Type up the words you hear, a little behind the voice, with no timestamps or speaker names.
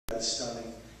the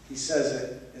stoning. He says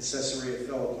it in Caesarea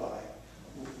Philippi,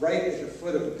 right at the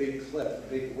foot of a big cliff, a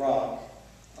big rock,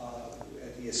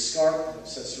 at the escarpment of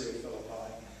Caesarea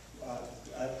Philippi,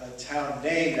 a town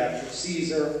named after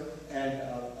Caesar, and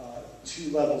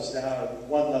 2 levels down, or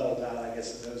 1 level down, I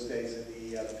guess, in those days in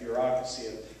the bureaucracy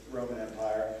of the Roman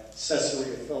Empire,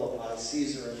 Caesarea Philippi,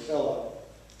 Caesar and Philip.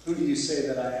 Who do you say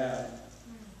that I am?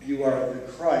 You are the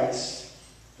Christ,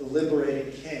 the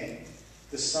liberating king,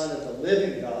 the son of the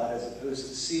living God, as opposed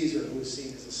to Caesar, who was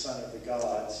seen as the son of the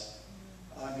gods.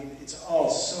 I mean, it's all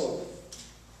so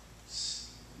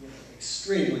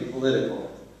extremely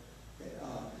political.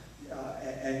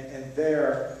 And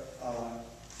there,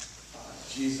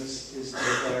 Jesus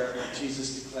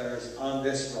declares, on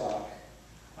this rock,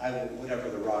 I will, whatever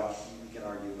the rock, we can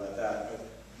argue about that, but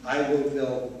I will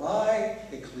build my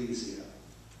ecclesia,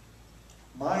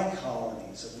 my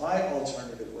colonies, my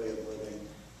alternative way of living.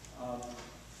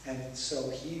 And so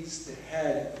he's the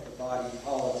head of the body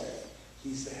politic.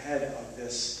 He's the head of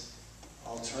this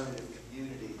alternative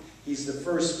community. He's the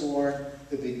firstborn,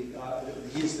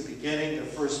 he's the beginning, the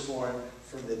firstborn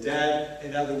from the dead.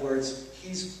 In other words,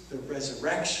 he's the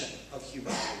resurrection of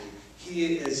humanity.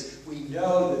 He is, we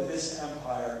know that this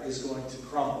empire is going to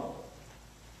crumble.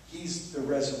 He's the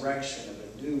resurrection of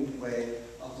a new way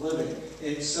of living.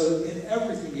 And so in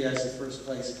everything he has the first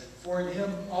place. For in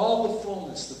him all the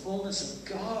fullness of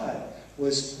God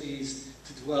was pleased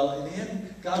to dwell. In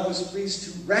him God was pleased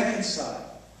to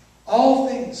reconcile all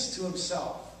things to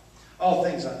himself. All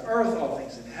things on earth, all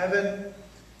things in heaven.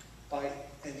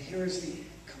 And here's the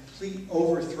complete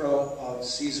overthrow of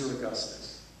Caesar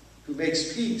Augustus, who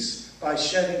makes peace by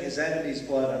shedding his enemy's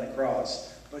blood on a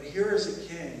cross. But here is a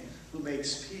king who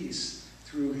makes peace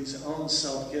through his own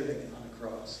self-giving on a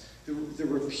cross. The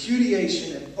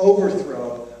repudiation and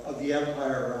overthrow of the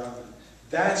empire around them.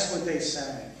 That's what they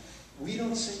sang. We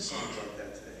don't sing songs like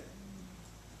that today.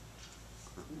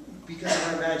 Because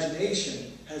our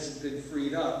imagination hasn't been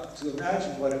freed up to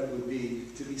imagine what it would be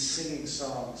to be singing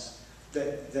songs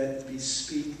that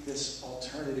bespeak this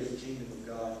alternative kingdom of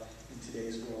God in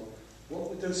today's world. What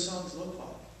would those songs look like?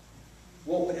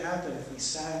 What would happen if we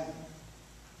sang them?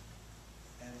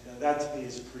 And that to me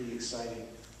is a pretty exciting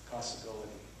possibility.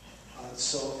 And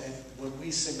when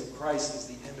we sing of Christ as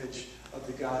the image of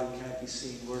the God who can't be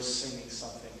seen, we're singing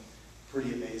something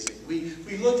pretty amazing.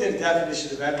 We looked at a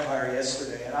definition of empire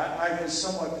yesterday, and I was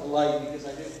somewhat polite because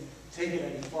I didn't take it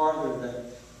any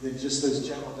farther than just those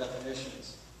general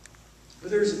definitions.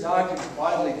 But there's a document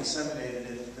widely disseminated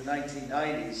in the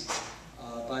 1990s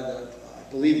by I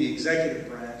believe, the executive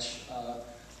branch,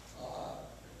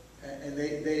 and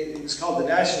it was called the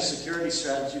National Security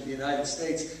Strategy of the United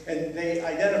States, and they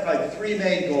identified 3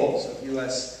 main goals of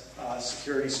U.S.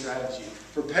 security strategy.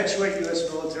 Perpetuate U.S.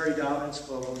 military dominance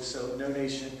globally so no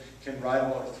nation can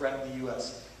rival or threaten the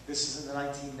U.S. This is in the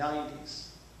 1990s.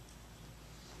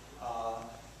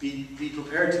 Be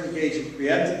prepared to engage in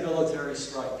preemptive military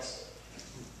strikes.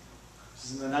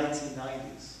 This is in the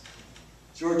 1990s.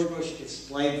 George Bush gets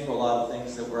blamed for a lot of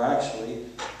things that were actually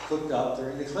cooked up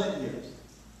during the Clinton years.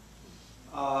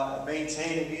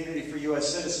 Maintain immunity for U.S.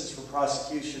 citizens from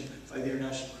prosecution by the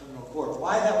International Criminal Court.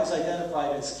 Why that was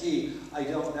identified as key, I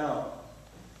don't know.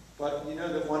 But you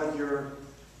know that one of your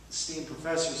esteemed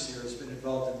professors here has been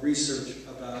involved in research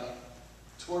about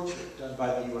torture done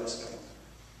by the U.S. government.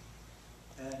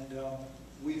 And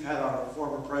we've had our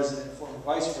former president and former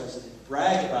vice president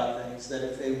brag about things that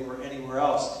if they were anywhere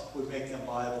else would make them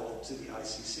liable to the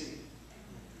ICC.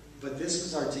 But this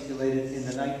was articulated in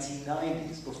the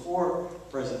 1990s, before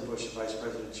President Bush and Vice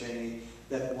President Cheney,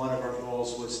 that one of our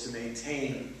goals was to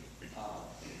maintain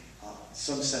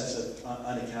some sense of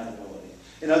unaccountability.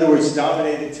 In other words,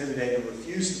 dominate, intimidate, and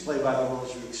refuse to play by the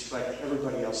rules you expect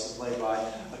everybody else to play by,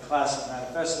 a classic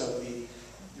manifesto of the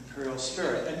imperial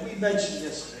spirit. And we mentioned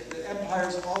yesterday that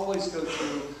empires always go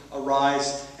through a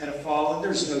rise and a fall, and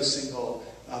there's no single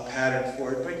pattern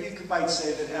for it. But you might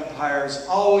say that empires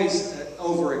always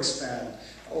overexpand,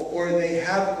 or they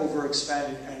have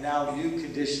overexpanded, and now new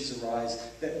conditions arise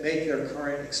that make their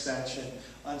current expansion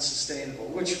unsustainable,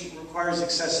 which requires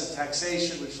excessive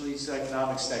taxation, which leads to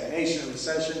economic stagnation and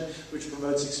recession, which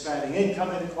promotes expanding income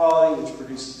inequality, which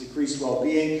produces decreased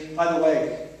well-being. By the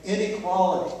way,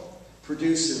 inequality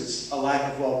produces a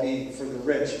lack of well-being for the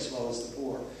rich as well as the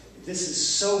poor. This is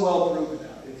so well proven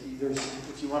now.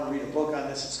 If you want to read a book on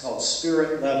this, it's called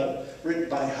Spirit Level, written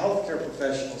by healthcare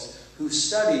professionals who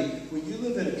study when you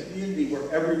live in a community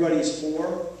where everybody's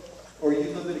poor, or you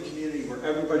live in a community where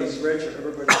everybody's rich or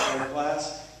everybody's middle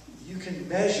class, you can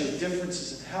measure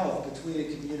differences in health between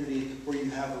a community where you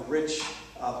have a rich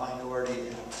minority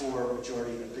and a poor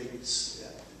majority and a big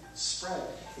spread.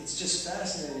 It's just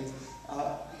fascinating.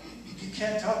 You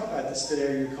can't talk about this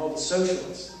today, or you're called a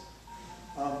socialist.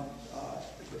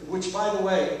 Which, by the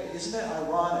way, isn't it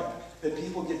ironic that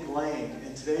people get blamed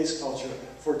in today's culture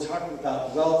for talking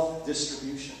about wealth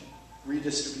distribution,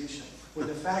 redistribution, when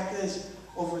the fact is,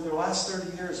 over the last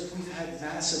 30 years, we've had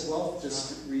massive wealth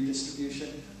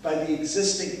redistribution by the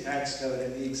existing tax code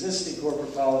and the existing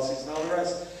corporate policies and all the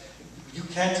rest. You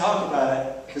can't talk about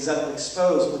it because that will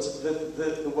expose what's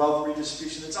the wealth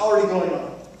redistribution that's already going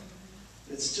on.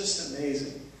 It's just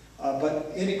amazing.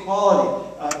 But inequality,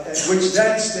 which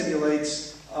then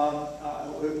stimulates,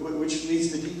 which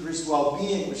leads to decreased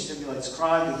well-being, which stimulates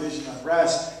crime, division,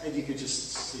 unrest, and you could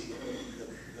just see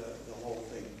the whole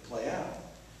thing play out.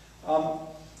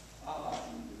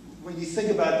 When you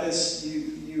think about this,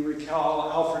 you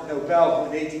recall Alfred Nobel,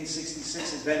 who in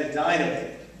 1866 invented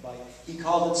dynamite. He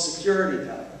called it security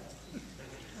dynamite,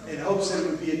 in hopes that it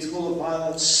would be a tool of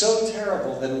violence so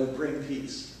terrible that it would bring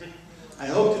peace. I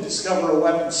hope to discover a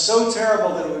weapon so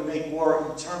terrible that it would make war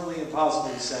eternally impossible,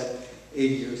 he said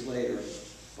 80 years later.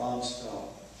 Bombs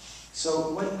fell. So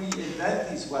when we invent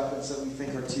these weapons that we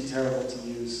think are too terrible to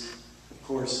use, of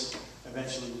course,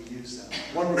 eventually we use them.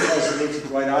 One recalls the name of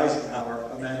Dwight Eisenhower,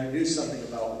 a man who knew something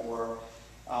about war,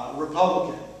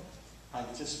 Republican. I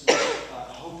just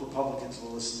hope Republicans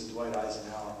will listen to Dwight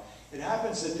Eisenhower. It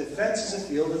happens that defense is a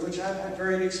field in which I've had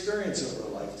varied experience over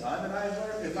a lifetime,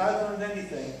 and if I've learned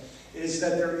anything, it is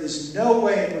that there is no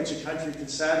way in which a country can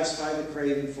satisfy the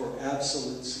craving for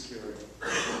absolute security.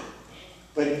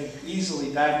 But it can easily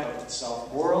bankrupt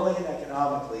itself, morally and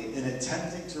economically, in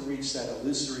attempting to reach that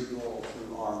illusory goal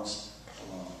through arms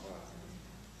alone.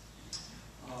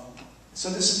 So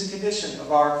this is the condition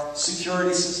of our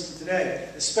security system today,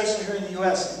 especially here in the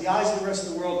U.S. In the eyes of the rest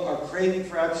of the world, our craving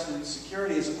for absolute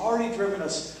security has already driven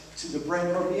us to the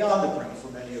brink, or beyond the brink, for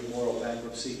many of moral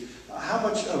bankruptcy. How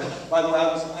much of, by the way,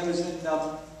 I was in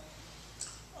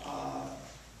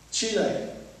Chile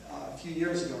a few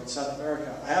years ago in South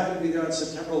America. I happened to be there on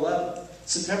September 11th.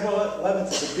 September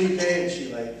 11th is a big day in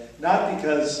Chile, not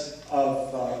because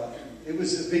of, it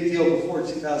was a big deal before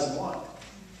 2001.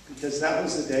 Because that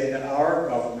was the day that our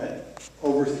government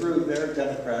overthrew their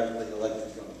democratically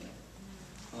elected government.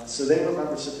 So they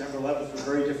remember September 11th for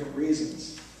very different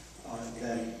reasons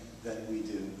than we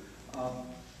do.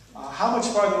 How much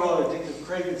farther will our addictive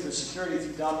craving for security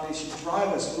through domination drive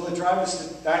us? Will it drive us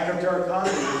to bankrupt our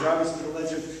economy? Will it drive us to the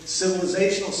ledge of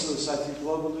civilizational suicide through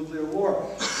global nuclear war?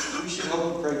 We should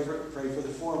hope and pray for the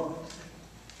former.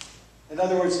 In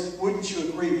other words, wouldn't you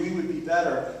agree we would be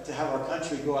better to have our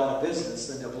country go out of business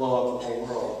than to blow up the whole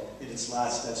world in its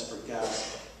last desperate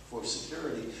gasp for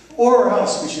security? Or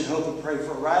else we should hope and pray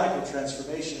for a radical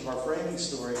transformation of our framing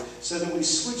story so that we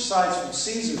switch sides from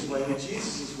Caesar's way to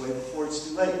Jesus' way before it's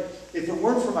too late. If it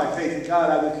weren't for my faith in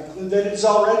God, I would conclude that it's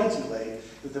already too late,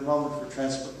 that the moment for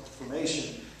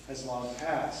transformation has long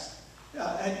passed.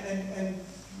 And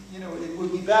you know, it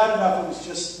would be bad enough if it was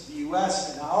just the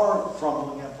U.S. and our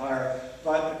crumbling empire,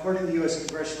 but according to the U.S.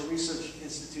 Congressional Research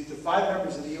Institute, the 5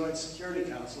 members of the UN Security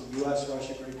Council, U.S.,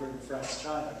 Russia, Great Britain, France,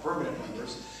 China, permanent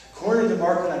members, cornered the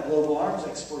market on global arms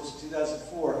exports in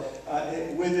 2004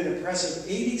 with an impressive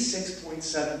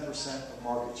 86.7% of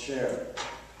market share.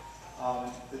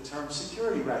 The term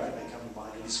security racket may come to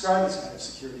mind to describe this kind of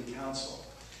security council.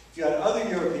 If you add other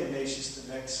European nations to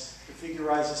the mix, the figure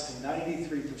rises to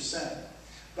 93%.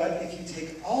 But if you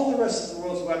take all the rest of the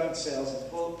world's weapons sales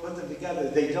and put them together,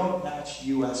 they don't match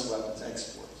U.S. weapons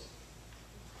exports.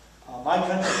 My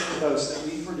country can boast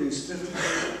that we produce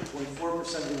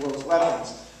 50.4% of the world's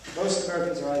weapons. Most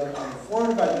Americans are either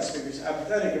uninformed about these figures,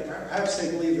 apathetic, or perhaps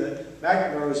they believe that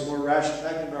McNamara was more rational.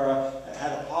 McNamara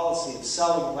had a policy of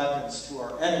selling weapons to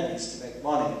our enemies to make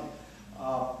money.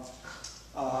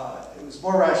 It was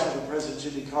more rational than President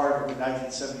Jimmy Carter, who in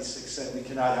 1976 said, "We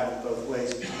cannot have it both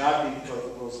ways. We cannot be both the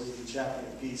world's leading champion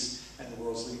of peace and the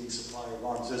world's leading supplier of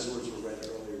arms." Those words were read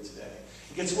earlier today.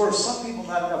 It gets worse. Some people,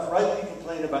 not enough, rightly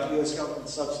complain about U.S. government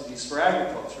subsidies for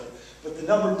agriculture, but the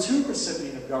number 2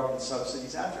 recipient of government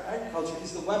subsidies after agriculture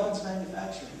is the weapons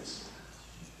manufacturing industry.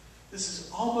 This is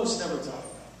almost never talked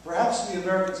about. Perhaps we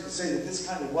Americans could say that this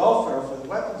kind of welfare for the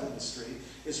weapons industry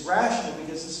is rational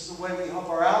because this is the way we help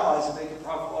our allies and make a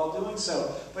profit while doing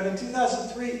so. But in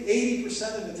 2003,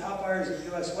 80% of the top buyers of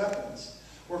U.S. weapons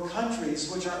were countries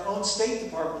which our own State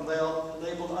Department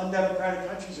labeled undemocratic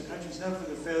countries, or countries known for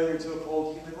their failure to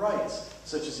uphold human rights,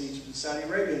 such as Egypt and Saudi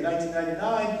Arabia. In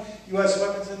 1999, U.S.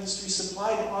 weapons industry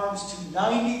supplied arms to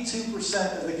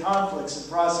 92% of the conflicts in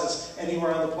process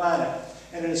anywhere on the planet,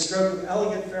 and in a stroke of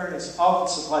elegant fairness, often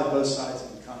supplied both sides of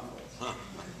the conflict.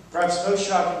 Perhaps most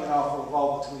shocking and awful of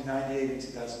all, between 1998 and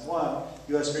 2001,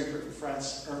 U.S., Great Britain, and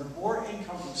France earned more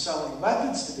income from selling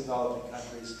weapons to developing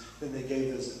countries than they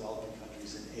gave those developing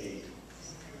countries in aid.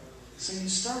 So you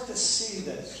start to see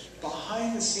that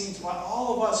behind the scenes, why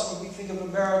all of us, when we think of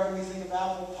America, we think of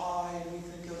apple pie, and we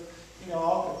think of,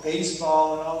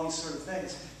 baseball and all these sort of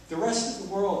things. The rest of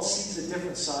the world sees a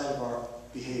different side of our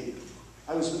behavior.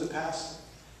 I was with a pastor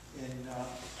in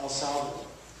El Salvador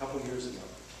a couple of years ago.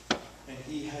 And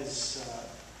he's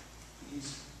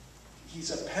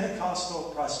a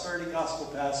Pentecostal prosperity gospel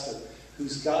pastor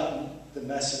who's gotten the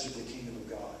message of the kingdom of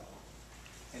God.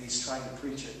 And he's trying to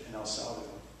preach it in El Salvador.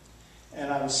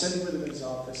 And I was sitting with him in his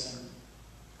office, and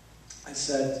I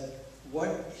said,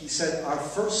 he said, our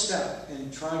first step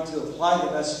in trying to apply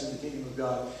the message of the kingdom of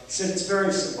God, he said, it's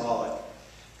very symbolic.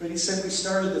 But he said, we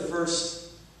started the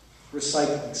first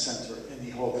recycling center in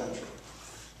the whole country.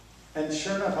 And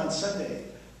sure enough, on Sunday,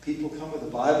 people come with a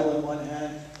Bible in one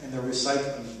hand and their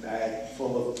recycling bag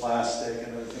full of plastic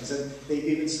and other things. And they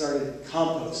even started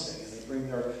composting, and they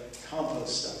bring their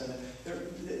compost stuff.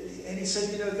 And he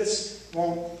said, this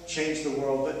won't change the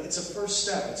world, but it's a first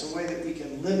step. It's a way that we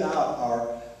can live out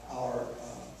our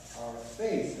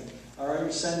faith and our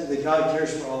understanding that God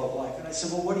cares for all of life. And I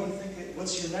said, well, what do you think?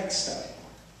 What's your next step?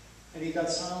 And he got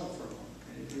silent for a moment.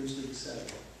 And here's what he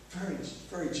said. Very,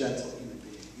 very gentle human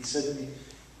being. He said to me,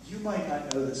 you might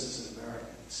not know this as an American.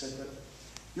 He said, but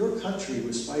your country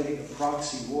was fighting a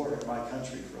proxy war in my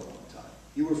country for a long time.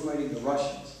 You were fighting the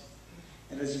Russians.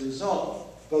 And as a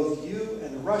result, both you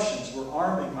and the Russians were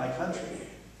arming my country.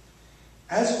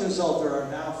 As a result, there are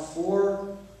now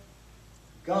 4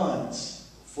 guns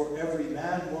for every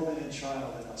man, woman, and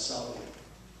child in El Salvador.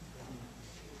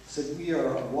 He said, we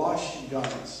are awash in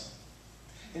guns.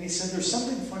 And he said, there's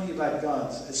something funny about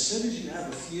guns. As soon as you have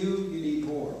a few, you need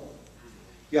more.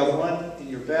 You have one in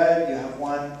your bed, you have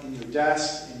one in your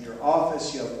desk, in your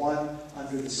office, you have one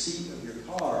under the seat of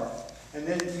your car, and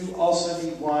then you also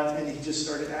need one, and he just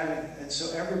started adding. And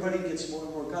so everybody gets more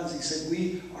and more guns. He said,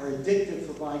 we are addicted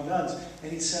for buying guns.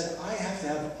 And he said, I have to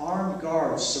have armed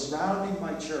guards surrounding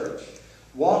my church,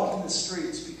 walking the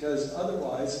streets, because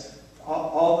otherwise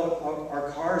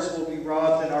our cars will be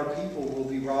robbed and our people will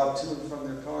be robbed to and from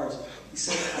their cars. He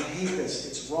said, I hate this.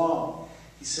 It's wrong.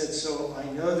 He said, so I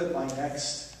know that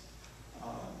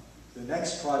the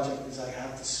next project is I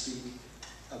have to speak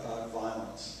about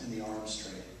violence in the arms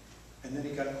trade. And then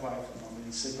he got quiet for a moment.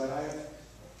 He said, but I have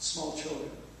small children.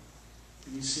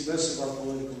 And you see, most of our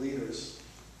political leaders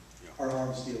are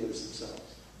arms dealers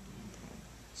themselves.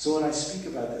 So when I speak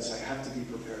about this, I have to be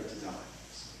prepared to die.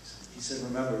 He said,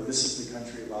 remember, this is the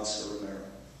country of Oscar Romero.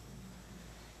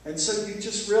 And so you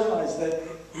just realize that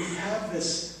we have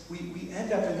this, we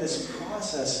end up in this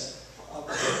process of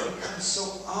it becomes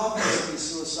so obviously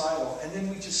suicidal, and then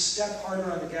we just step harder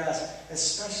on the gas,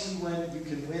 especially when you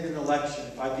can win an election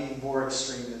by being more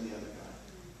extreme than the other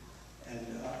guy.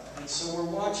 And so we're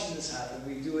watching this happen.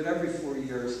 We do it every 4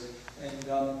 years,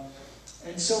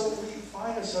 and so we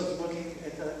find ourselves looking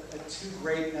at 2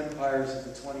 great empires of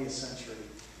the 20th century.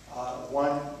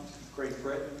 One, Great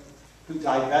Britain, who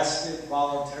divested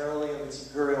voluntarily of its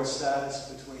imperial status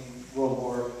between World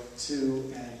War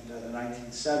II and the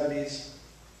 1970s,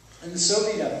 and the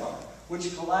Soviet Empire,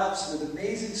 which collapsed with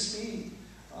amazing speed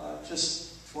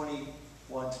just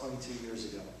 21, 22 years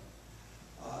ago.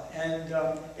 And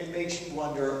it makes you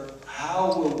wonder,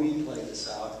 how will we play this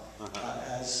out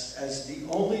as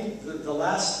the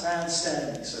last man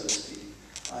standing, so to speak,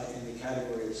 in the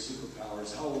category of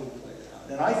superpowers? How will we play it out?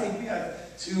 And I think we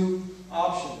have 2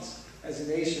 options as a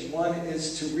nation. One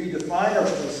is to redefine our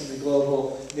place in the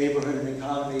global neighborhood and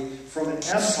economy from an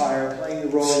empire playing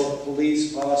the role of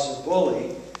police, boss, or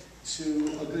bully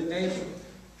to a good neighbor.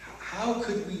 How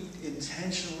could we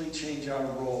intentionally change our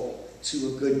role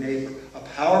to a good neighbor? A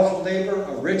powerful neighbor,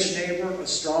 a rich neighbor, a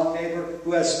strong neighbor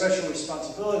who has special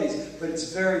responsibilities, but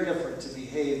it's very different to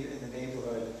behave in the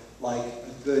neighborhood like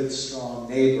a good, strong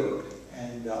neighbor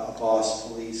and a boss,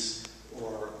 police,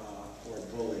 or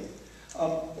bully.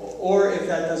 Or if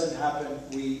that doesn't happen,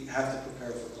 we have to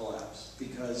prepare for collapse,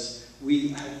 because we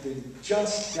have been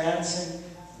just dancing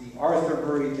the Arthur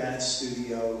Murray Dance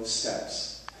Studio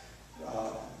steps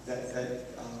that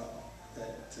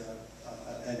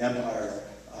an empire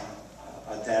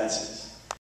dances.